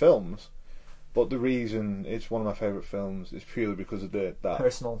better films, but the reason it's one of my favourite films is purely because of that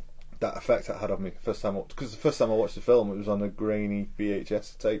personal effect it had on me because the first time I watched the film, it was on a grainy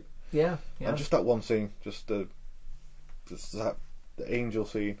VHS tape. Yeah. And just that one scene, just that the angel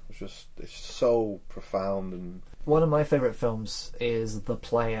scene was it's so profound. And one of my favourite films is The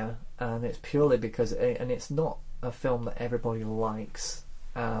Player, and it's purely because it's not a film that everybody likes,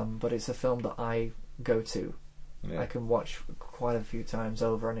 but it's a film that I go to. I can watch quite a few times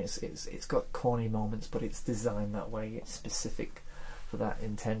over, and it's got corny moments, but it's designed that way. It's specific for that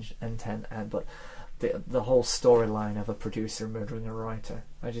intent, but the whole storyline of a producer murdering a writer,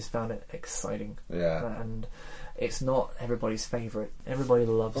 I just found it exciting. And it's not everybody's favourite. Everybody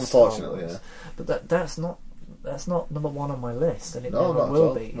loves Unfortunately, Star Wars, but that's not number 1 on my list, and it never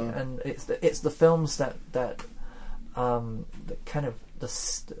will be. No. And it's the films that kind of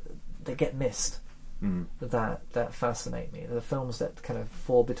they get missed. That fascinate me. The films that kind of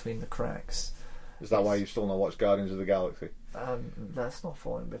fall between the cracks. Is that why you still not watch Guardians of the Galaxy? That's not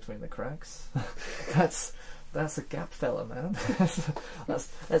falling between the cracks. That's a gap filler, man.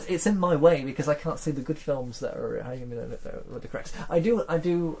 that's it's in my way because I can't see the good films that are hanging with the cracks. I do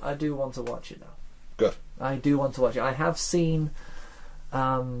want to watch it now. Good. I do want to watch it. I have seen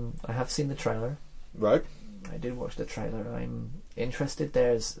the trailer. Right. I did watch the trailer. I'm interested.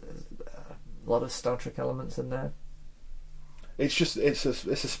 There's a lot of Star Trek elements in there. It's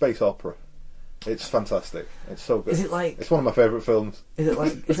a space opera. It's fantastic. It's so good. Is it like? It's one of my favourite films. Is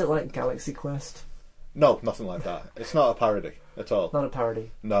it like Galaxy Quest? No, nothing like that. It's not a parody at all. Not a parody.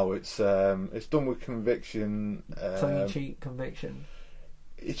 No, it's done with conviction. Tongue-in-cheek conviction.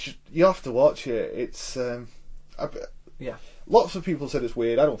 You have to watch it. It's Lots of people said it's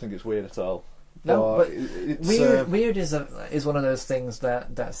weird. I don't think it's weird at all. No, but weird is one of those things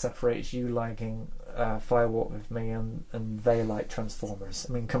that separates you liking Fire Walk With Me and they like Transformers.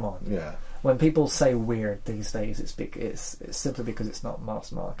 I mean, come on. Yeah. When people say weird these days, it's simply because it's not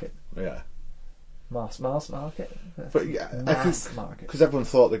mass market. Yeah. Mass market. But mass market. Because everyone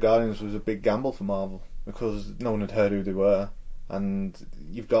thought the Guardians was a big gamble for Marvel because no one had heard who they were, and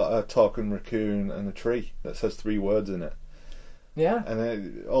you've got a talking raccoon and a tree that says 3 words in it. Yeah. And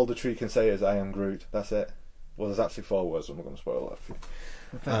then all the tree can say is, "I am Groot." That's it. Well, there's actually 4 words. I'm not going to spoil that for you.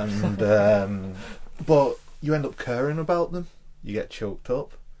 And but you end up caring about them. You get choked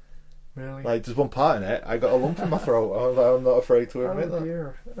up. Really? Like, there's one part in it, I got a lump in my throat. I'm not afraid to admit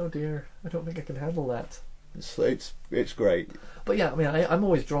that. Oh dear! I don't think I can handle that. It's great. But yeah, I mean, I'm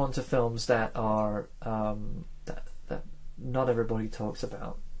always drawn to films that are that not everybody talks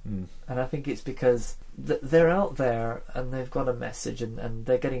about, and I think it's because they're out there and they've got a message and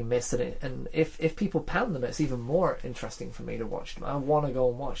they're getting missed. And if people pound them, it's even more interesting for me to watch them. I want to go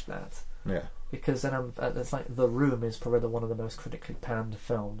and watch that. Yeah. Because then it's like The Room is probably one of the most critically panned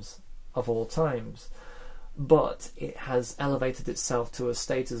films of all times, but it has elevated itself to a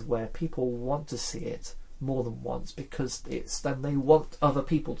status where people want to see it more than once because then they want other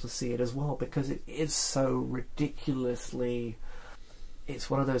people to see it as well because it is so ridiculously. It's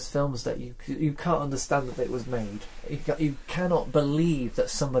one of those films that you can't understand that it was made. You cannot believe that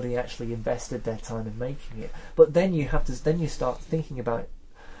somebody actually invested their time in making it. But then you start thinking about,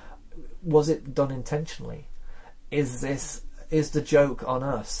 was it done intentionally? Is the joke on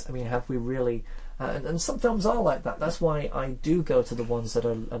us? I mean, have we really? And some films are like that. That's why I do go to the ones that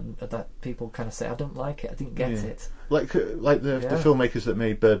are that people kind of say, I don't like it, I didn't get it. Like the filmmakers that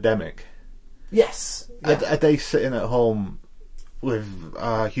made Birdemic. Yes. Are they sitting at home with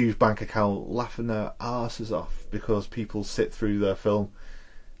a huge bank account laughing their arses off because people sit through their film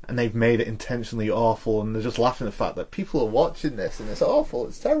and they've made it intentionally awful and they're just laughing at the fact that people are watching this and it's awful,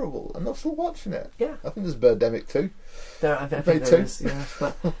 it's terrible, and they're still watching it? Yeah. I think there's Birdemic too. I think there is, yeah.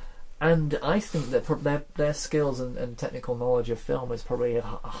 But, and I think that their skills and technical knowledge of film is probably a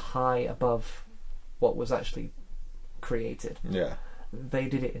high above what was actually created. Yeah. They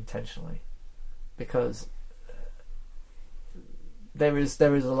did it intentionally because there is a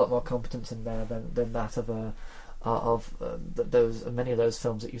lot more competence in there than that of many of those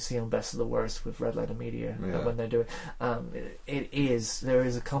films that you see on Best of the Worst with Red Letter Media when they're doing. There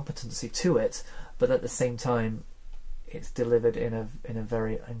is a competency to it, but at the same time, it's delivered in a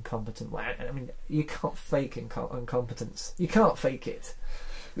very incompetent way. I mean, you can't fake incompetence. You can't fake it.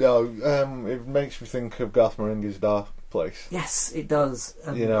 It makes me think of Garth Marenghi's Dark Place. Yes, it does.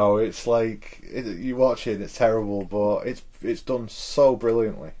 It's like you watch it, it's terrible, but it's done so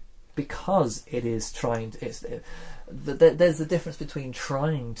brilliantly because it is trying. There's a difference between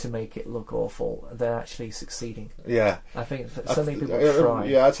trying to make it look awful. They're actually succeeding. Yeah, I think so many people try.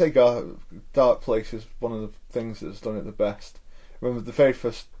 Yeah, I'd say Dark Place is one of the things that's done it the best. Remember the very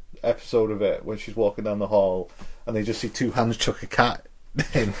first episode of it when she's walking down the hall and they just see 2 hands chuck a cat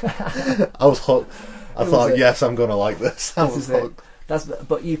in. I was hooked. I thought, yes, I'm gonna like this. I was hooked.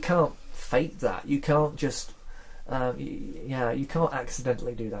 But you can't fake that. You can't just. You can't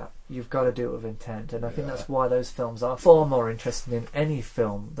accidentally do that. You've got to do it with intent, and I think that's why those films are far more interesting than any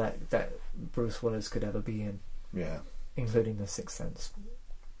film that Bruce Willis could ever be in. Yeah, including The Sixth Sense.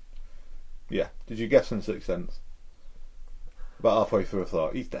 Yeah, did you guess in Sixth Sense? About halfway through, I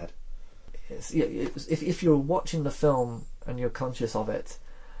thought he's dead. If you're watching the film and you're conscious of it,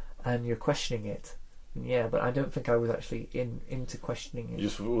 and you're questioning it. Yeah, but I don't think I was actually into questioning it.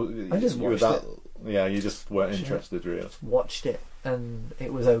 I just watched it. Yeah, you just weren't interested, really. Watched it, and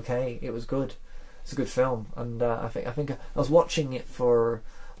it was okay. It was good. It's a good film, and I think I was watching it for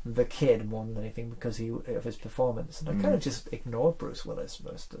the kid more than anything because of his performance, and I kind of just ignored Bruce Willis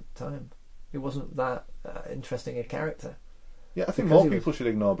most of the time. It wasn't that interesting a character. Yeah, I think more people should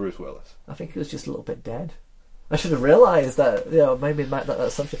ignore Bruce Willis. I think he was just a little bit dead. I should have realised that, maybe that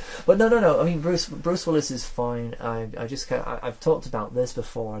assumption. But no. I mean, Bruce Willis is fine. I've talked about this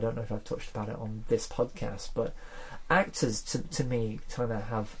before. I don't know if I've touched about it on this podcast, but actors, to me, kind of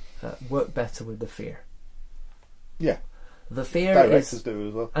have work better with the fear. Yeah. The fear directors do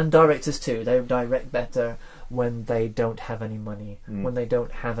as well. And directors too. They direct better when they don't have any money, when they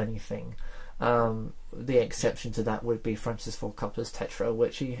don't have anything. The exception to that would be Francis Ford Coppola's Tetra,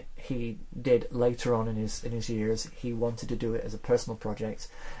 which he did later on in his years. He wanted to do it as a personal project,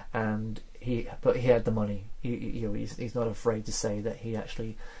 but he had the money. He's not afraid to say that he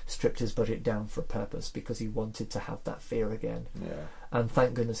actually stripped his budget down for a purpose because he wanted to have that fear again. Yeah. And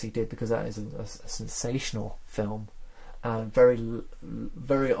thank goodness he did, because that is a sensational film, very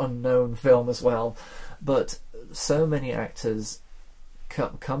very unknown film as well. But so many actors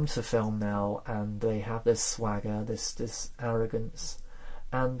come to film now and they have this swagger, this arrogance,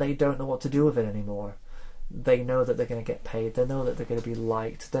 and they don't know what to do with it anymore. They know that they're going to get paid, they know that they're going to be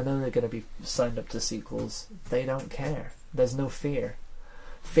liked, they know they're going to be signed up to sequels. They don't care. There's no fear.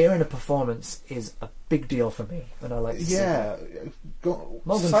 Fear in a performance is a big deal for me, and I like to see it.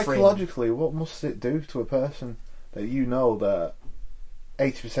 Psychologically, what must it do to a person that you know that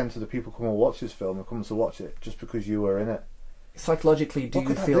 80% of the people come and watch this film are coming to watch it just because you were in it. Psychologically, do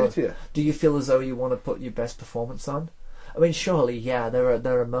you feel as though you want to put your best performance on? I mean, surely, yeah, there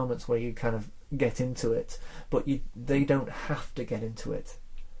are moments where you kind of get into it, but they don't have to get into it.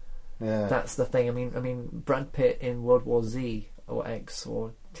 Yeah, that's the thing. I mean, Brad Pitt in World War Z or X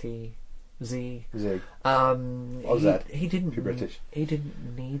or T. Z. Or Z. He didn't. You're British. He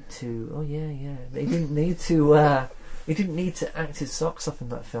didn't need to. Oh yeah. He didn't need to. He didn't need to act his socks off in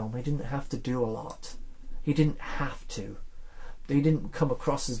that film. He didn't have to do a lot. He didn't have to. He didn't come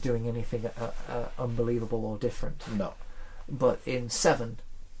across as doing anything unbelievable or different. No. But in 7,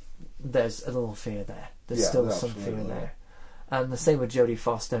 there's a little fear there. There's still some fear there. And the same with Jodie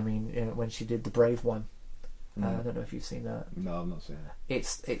Foster. I mean, when she did The Brave One. I don't know if you've seen that. No, I've not seen it.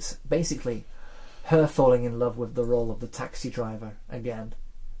 It's basically her falling in love with the role of the taxi driver again,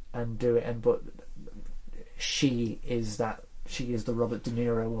 and but she is the Robert De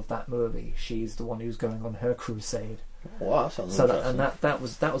Niro of that movie. She's the one who's going on her crusade. Wow, that sounds interesting.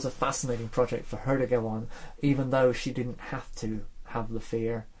 That was a fascinating project for her to go on, even though she didn't have to have the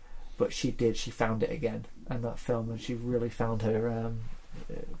fear, but she did. She found it again in that film, and she really found her.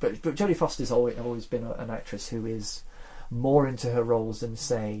 But Jodie Foster's always been an actress who is more into her roles than,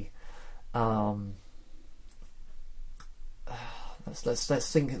 say,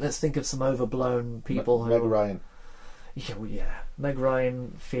 let's think of some overblown people. Meg Ryan. Yeah. Meg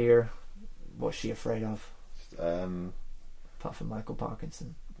Ryan. Fear. What's she afraid of? Apart from Michael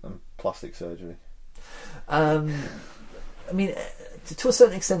Parkinson and plastic surgery. I mean, to a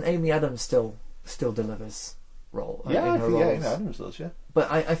certain extent, Amy Adams still delivers role. Yeah, Amy Adams does. Yeah,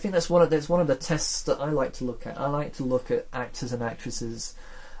 but I think that's one of the tests that I like to look at. I like to look at actors and actresses,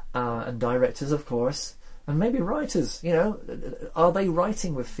 and directors, of course, and maybe writers. You know, are they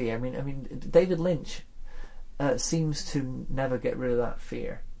writing with fear? I mean, David Lynch seems to never get rid of that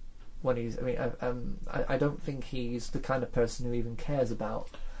fear. When he's, I don't think he's the kind of person who even cares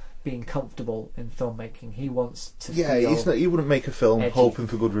about being comfortable in filmmaking. He wants to. Yeah, he wouldn't make a film edgy, hoping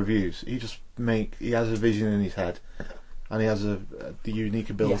for good reviews. He has a vision in his head, and he has the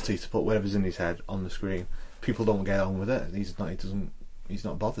unique ability to put whatever's in his head on the screen. People don't get on with it. He's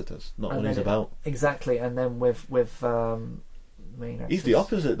not bothered. That's not what he's about. Exactly. And then with he's the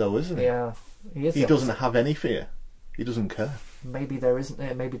opposite, though, isn't he? Yeah, he is. He doesn't have any fear. He doesn't care. Maybe there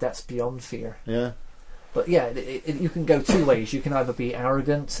isn't. Maybe that's beyond fear. Yeah. But yeah, you can go two ways. You can either be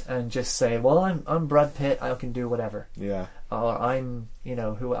arrogant and just say, "Well, I'm Brad Pitt. I can do whatever." Yeah. Or I'm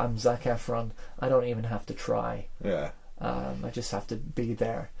Zac Efron. I don't even have to try. Yeah. I just have to be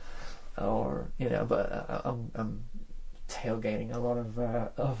there. Or but I'm tailgating a lot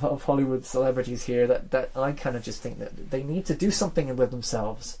of Hollywood celebrities here. That I kind of just think that they need to do something with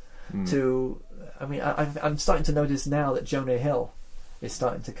themselves. I'm starting to notice now that Jonah Hill is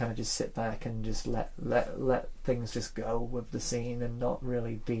starting to kind of just sit back and just let things just go with the scene and not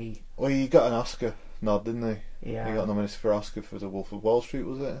really be. Well, he got an Oscar nod, didn't he? Yeah. He got nominated for Oscar for The Wolf of Wall Street,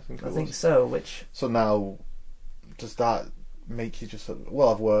 was it? I think so. So now, does that make you just? Well,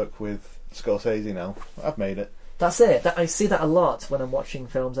 I've worked with Scorsese now. I've made it. That's it. I see that a lot when I'm watching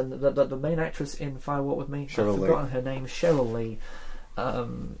films, and the main actress in Fire Walk with Me, I've forgotten her name, Cheryl Lee.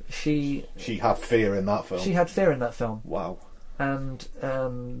 She had fear in that film. She had fear in that film. Wow. And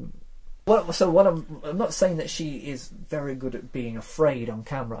I'm not saying that she is very good at being afraid on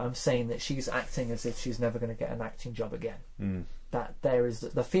camera. I'm saying that she's acting as if she's never going to get an acting job again. That there is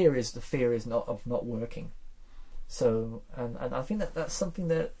the fear is not working. So and I think that's something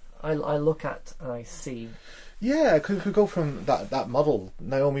that I look at and I see. Yeah, could go from that model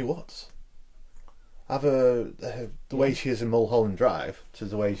Naomi Watts. Have the way she is in Mulholland Drive to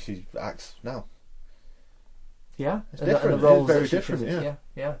the way she acts now. Yeah, it's different. It's very different.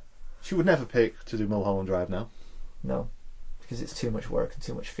 Yeah. She would never pick to do Mulholland Drive now. No, because it's too much work and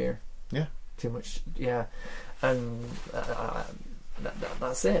too much fear. Yeah, too much. Yeah, and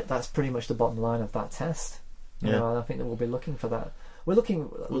that's it. That's pretty much the bottom line of that test. You know, I think that we'll be looking for that. We're looking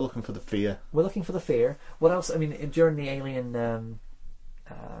for the fear. We're looking for the fear. What else? I mean, during the Alien.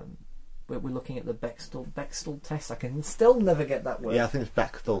 We're looking at the Bechtel test. I can still never get that word. Yeah, I think it's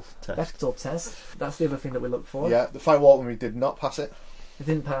Bechtel test. Bechtel test. That's the other thing that we look for. Yeah, the Fire Walk with Me did not pass it. It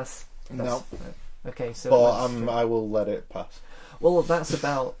didn't pass. No. Okay, so. But I will let it pass. Well, that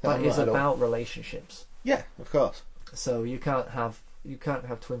is about relationships. Yeah, of course. So you can't have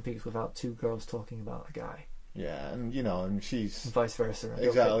Twin Peaks without two girls talking about a guy. Yeah, and she's and vice versa.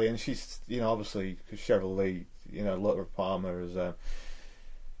 Exactly, and she's obviously because Cheryl Lee, Laura Palmer is.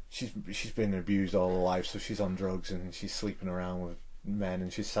 She's been abused all her life, so she's on drugs and she's sleeping around with men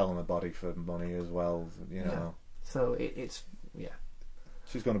and she's selling her body for money as well. So it's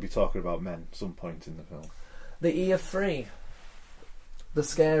She's going to be talking about men at some point in the film. The EF3. The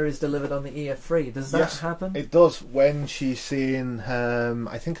scare is delivered on the EF3. Does that happen? It does when she's seeing,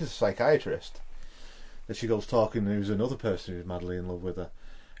 I think it's a psychiatrist, that she goes talking to, who's another person who's madly in love with her.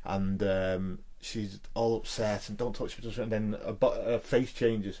 And she's all upset and don't touch me, and then her face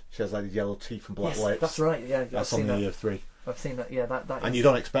changes. She has like yellow teeth and black lips. That's right, yeah. That's on the EF3. I've seen that, yeah. That and is... you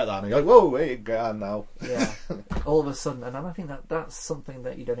don't expect that, and you're like, whoa, wait, get on now. Yeah. All of a sudden, and I think that's something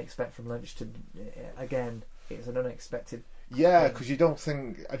that you don't expect from Lynch to, again, it's an unexpected... Yeah, because you don't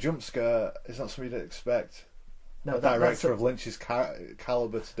think a jump scare is not something you'd expect a director of Lynch's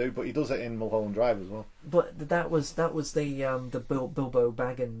caliber to do, but he does it in Mulholland Drive as well. But that was the Bilbo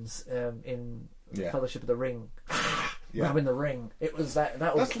Baggins in Fellowship of the Ring. Grabbing the ring. It was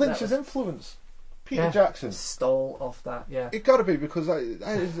that's Lynch's influence. Peter Jackson stole off that. Yeah, it got to be, because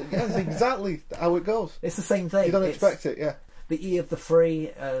that's exactly how it goes. It's the same thing. You don't expect it. Yeah. The E of the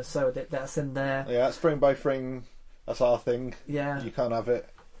Free, so that's in there. Yeah, it's frame by frame. That's our thing. Yeah. You can't have it.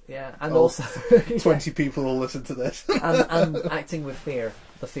 Yeah, and also 20 people will listen to this. and acting with fear,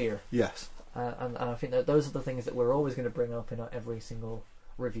 the fear. Yes. And I think that those are the things that we're always going to bring up in every single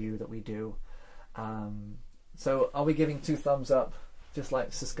review that we do. So, are we giving 2 thumbs up, just like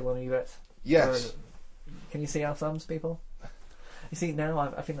Siskel and Ebert? Yes. Can you see our thumbs, people? You see, now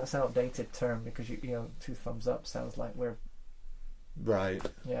I think that's an outdated term, because you know 2 thumbs up sounds like we're... Right.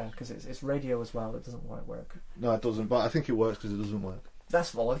 Yeah, because it's radio as well. It doesn't quite work. No, it doesn't. But I think it works because it doesn't work.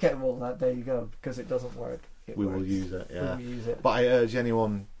 That's all. Okay, well, there you go. Because it doesn't work. We will use it. Yeah. We will use it. But I urge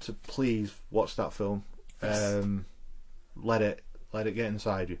anyone to please watch that film. Yes. Let it get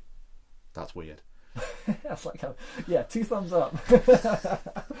inside you. That's weird. That's like 2 thumbs up. Take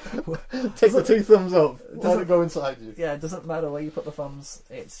the 2 thumbs up. Let it go inside you. Yeah, it doesn't matter where you put the thumbs.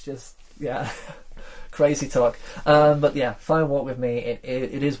 It's just crazy talk. But yeah, Fire Walk with Me.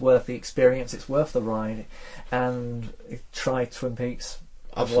 It is worth the experience. It's worth the ride. And try Twin Peaks.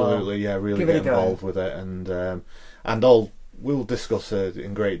 Absolutely, yeah. Really get involved with it, and we'll discuss it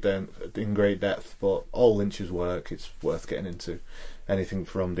in great depth. But all Lynch's work, it's worth getting into. Anything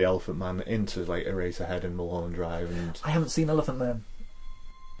from The Elephant Man into like Eraserhead and Mulholland Drive. And I haven't seen Elephant Man.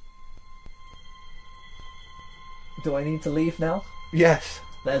 Do I need to leave now? Yes.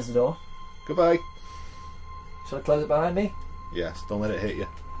 There's the door. Goodbye. Shall I close it behind me? Yes. Don't let it hit you.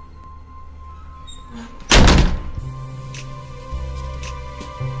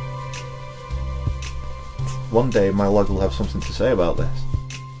 One day my log will have something to say about this.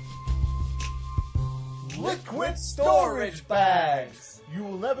 Liquid storage bags! You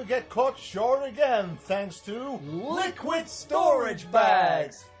will never get caught short again thanks to liquid storage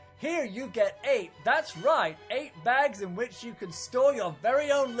bags! Here you get 8, that's right, 8 bags in which you can store your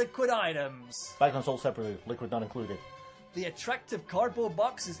very own liquid items. Bags are sold separately, liquid not included. The attractive cardboard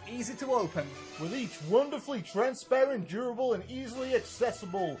box is easy to open. With each wonderfully transparent, durable and easily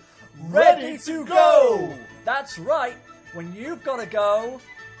accessible. Ready to go! That's right, when you've got to go,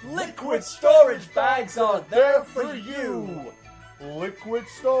 liquid storage bags are there for you! Liquid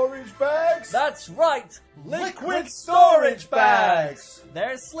storage bags? That's right! Liquid storage bags!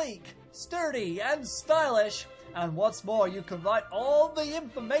 They're sleek, sturdy, and stylish. And what's more, you can write all the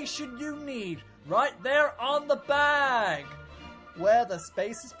information you need right there on the bag, where the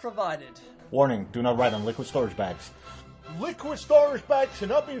space is provided. Warning, do not write on liquid storage bags. Liquid storage bags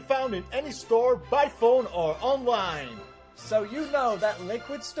cannot be found in any store, by phone, or online. So you know that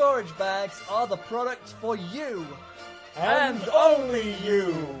liquid storage bags are the product for you. And only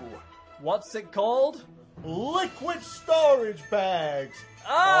you. What's it called? Liquid storage bags.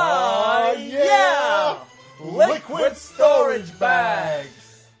 Ah, yeah! Liquid storage bags.